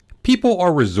People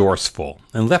are resourceful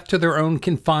and left to their own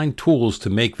can find tools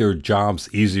to make their jobs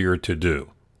easier to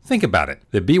do. Think about it.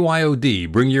 The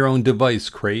BYOD, bring your own device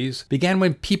craze, began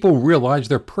when people realized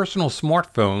their personal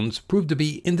smartphones proved to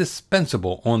be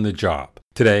indispensable on the job.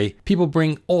 Today, people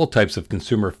bring all types of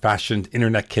consumer-fashioned,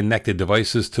 internet-connected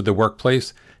devices to the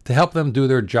workplace to help them do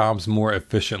their jobs more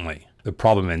efficiently. The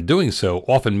problem in doing so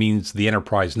often means the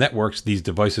enterprise networks these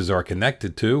devices are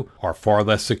connected to are far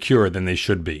less secure than they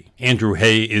should be. Andrew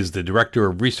Hay is the Director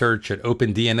of Research at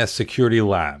OpenDNS Security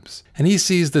Labs, and he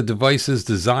sees the devices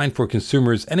designed for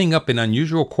consumers ending up in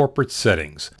unusual corporate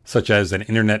settings, such as an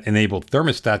internet-enabled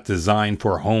thermostat designed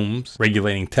for homes,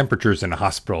 regulating temperatures in a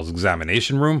hospital's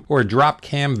examination room, or a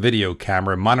drop-cam video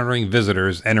camera monitoring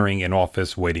visitors entering an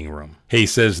office waiting room. Hay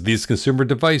says these consumer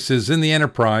devices in the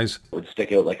enterprise would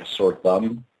stick out like a sore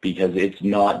thumb because it's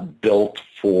not built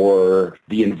for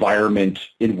the environment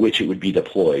in which it would be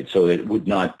deployed. So it would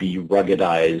not be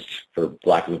ruggedized, for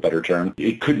lack of a better term.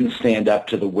 It couldn't stand up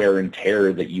to the wear and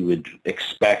tear that you would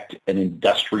expect an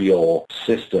industrial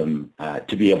system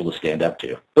to be able to stand up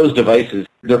to. Those devices,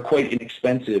 they're quite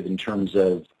inexpensive in terms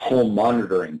of home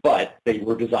monitoring, but they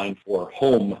were designed for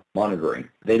home monitoring.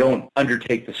 They don't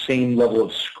undertake the same level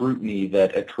of scrutiny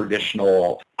that a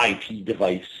traditional IT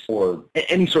device or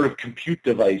any sort of compute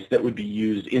device that would be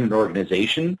used in an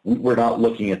organization. We're not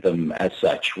looking at them as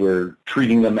such. We're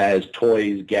treating them as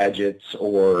toys, gadgets,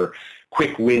 or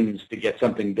quick wins to get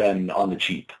something done on the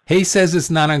cheap. Hay says it's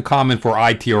not uncommon for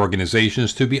IT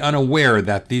organizations to be unaware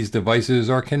that these devices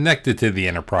are connected to the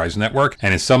enterprise network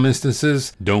and in some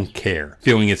instances don't care,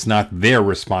 feeling it's not their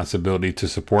responsibility to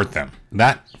support them.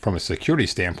 That, from a security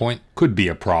standpoint, could be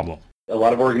a problem. A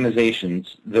lot of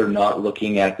organizations, they're not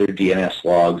looking at their DNS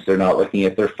logs, they're not looking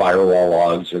at their firewall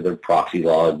logs or their proxy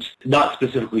logs, not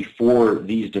specifically for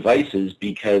these devices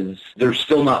because they're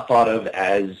still not thought of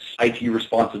as IT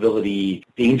responsibility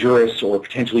dangerous or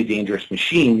potentially dangerous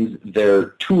machines.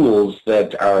 They're tools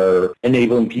that are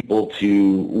enabling people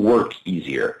to work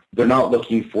easier. They're not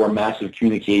looking for massive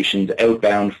communications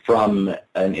outbound from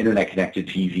an internet-connected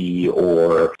TV,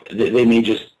 or they may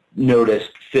just notice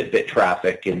Fitbit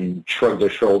traffic and shrug their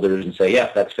shoulders and say,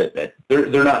 yeah, that's Fitbit.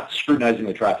 They're not scrutinizing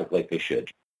the traffic like they should.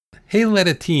 Hay led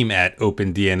a team at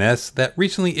OpenDNS that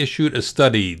recently issued a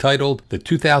study titled the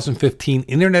 2015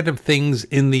 Internet of Things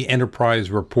in the Enterprise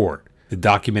Report. The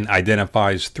document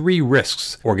identifies 3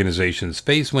 risks organizations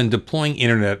face when deploying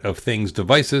Internet of Things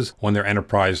devices on their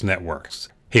enterprise networks.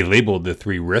 Hay labeled the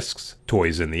 3 risks: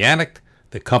 toys in the attic,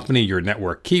 the company your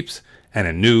network keeps, and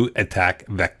a new attack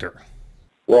vector.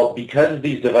 Well, because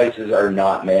these devices are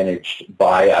not managed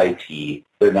by IT,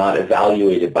 they're not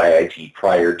evaluated by IT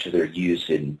prior to their use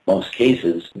in most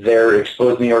cases, they're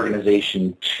exposing the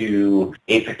organization to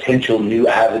a potential new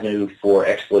avenue for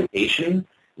exploitation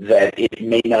that it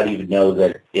may not even know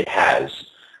that it has.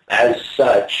 As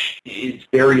such, it's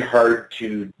very hard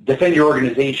to defend your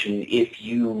organization if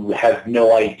you have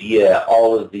no idea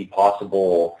all of the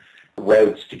possible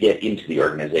routes to get into the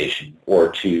organization or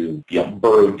to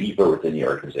burrow deeper within the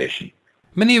organization.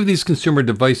 Many of these consumer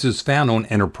devices found on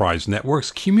enterprise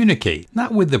networks communicate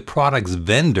not with the product's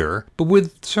vendor, but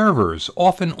with servers,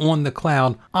 often on the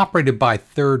cloud, operated by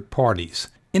third parties.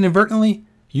 Inadvertently,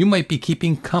 you might be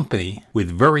keeping company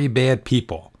with very bad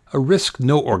people, a risk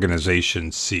no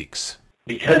organization seeks.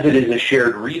 Because it is a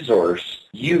shared resource,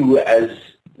 you as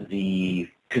the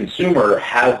consumer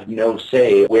have no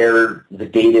say where the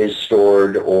data is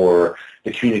stored or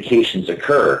the communications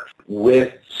occur.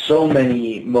 With so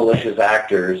many malicious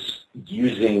actors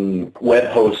using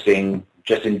web hosting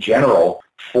just in general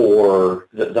for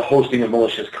the hosting of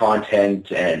malicious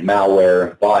content and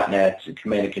malware, botnets, and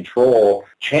command and control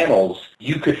channels,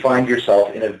 you could find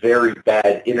yourself in a very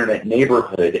bad internet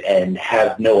neighborhood and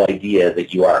have no idea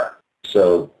that you are.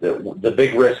 So the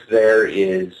big risk there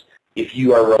is if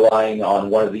you are relying on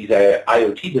one of these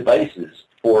IoT devices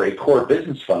for a core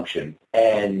business function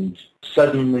and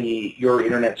suddenly your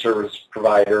internet service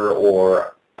provider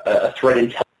or a threat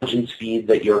intelligence feed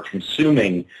that you're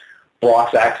consuming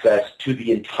blocks access to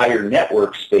the entire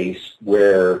network space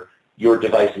where your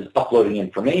device is uploading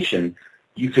information,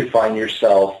 you could find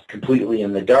yourself completely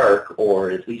in the dark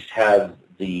or at least have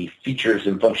the features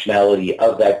and functionality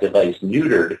of that device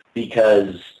neutered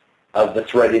because of the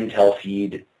threat intel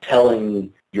feed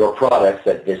telling your product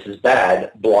that this is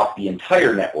bad, block the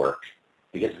entire network.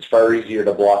 Because it's far easier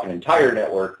to block an entire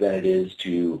network than it is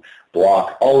to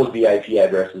block all of the IP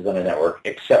addresses on a network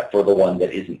except for the one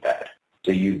that isn't bad.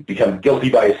 So you become guilty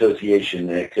by association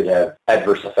and it could have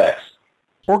adverse effects.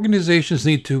 Organizations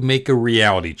need to make a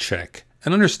reality check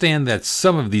and understand that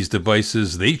some of these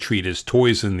devices they treat as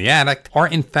toys in the attic are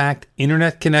in fact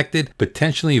internet-connected,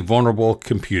 potentially vulnerable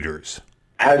computers.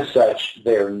 As such,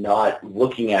 they're not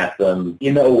looking at them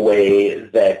in a way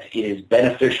that is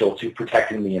beneficial to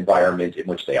protecting the environment in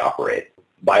which they operate.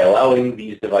 By allowing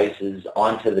these devices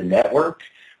onto the network,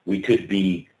 we could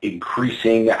be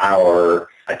increasing our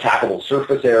attackable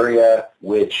surface area,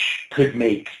 which could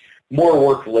make more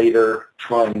work later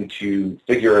trying to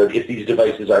figure out if these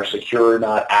devices are secure or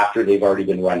not after they've already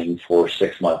been running for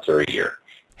 6 months or a year.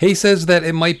 Hay says that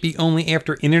it might be only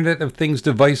after Internet of Things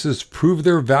devices prove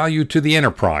their value to the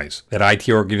enterprise that IT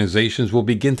organizations will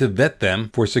begin to vet them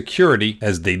for security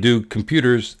as they do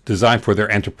computers designed for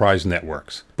their enterprise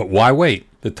networks. But why wait?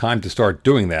 The time to start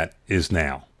doing that is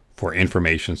now. For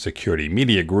Information Security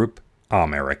Media Group,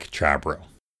 I'm Eric Chabrow.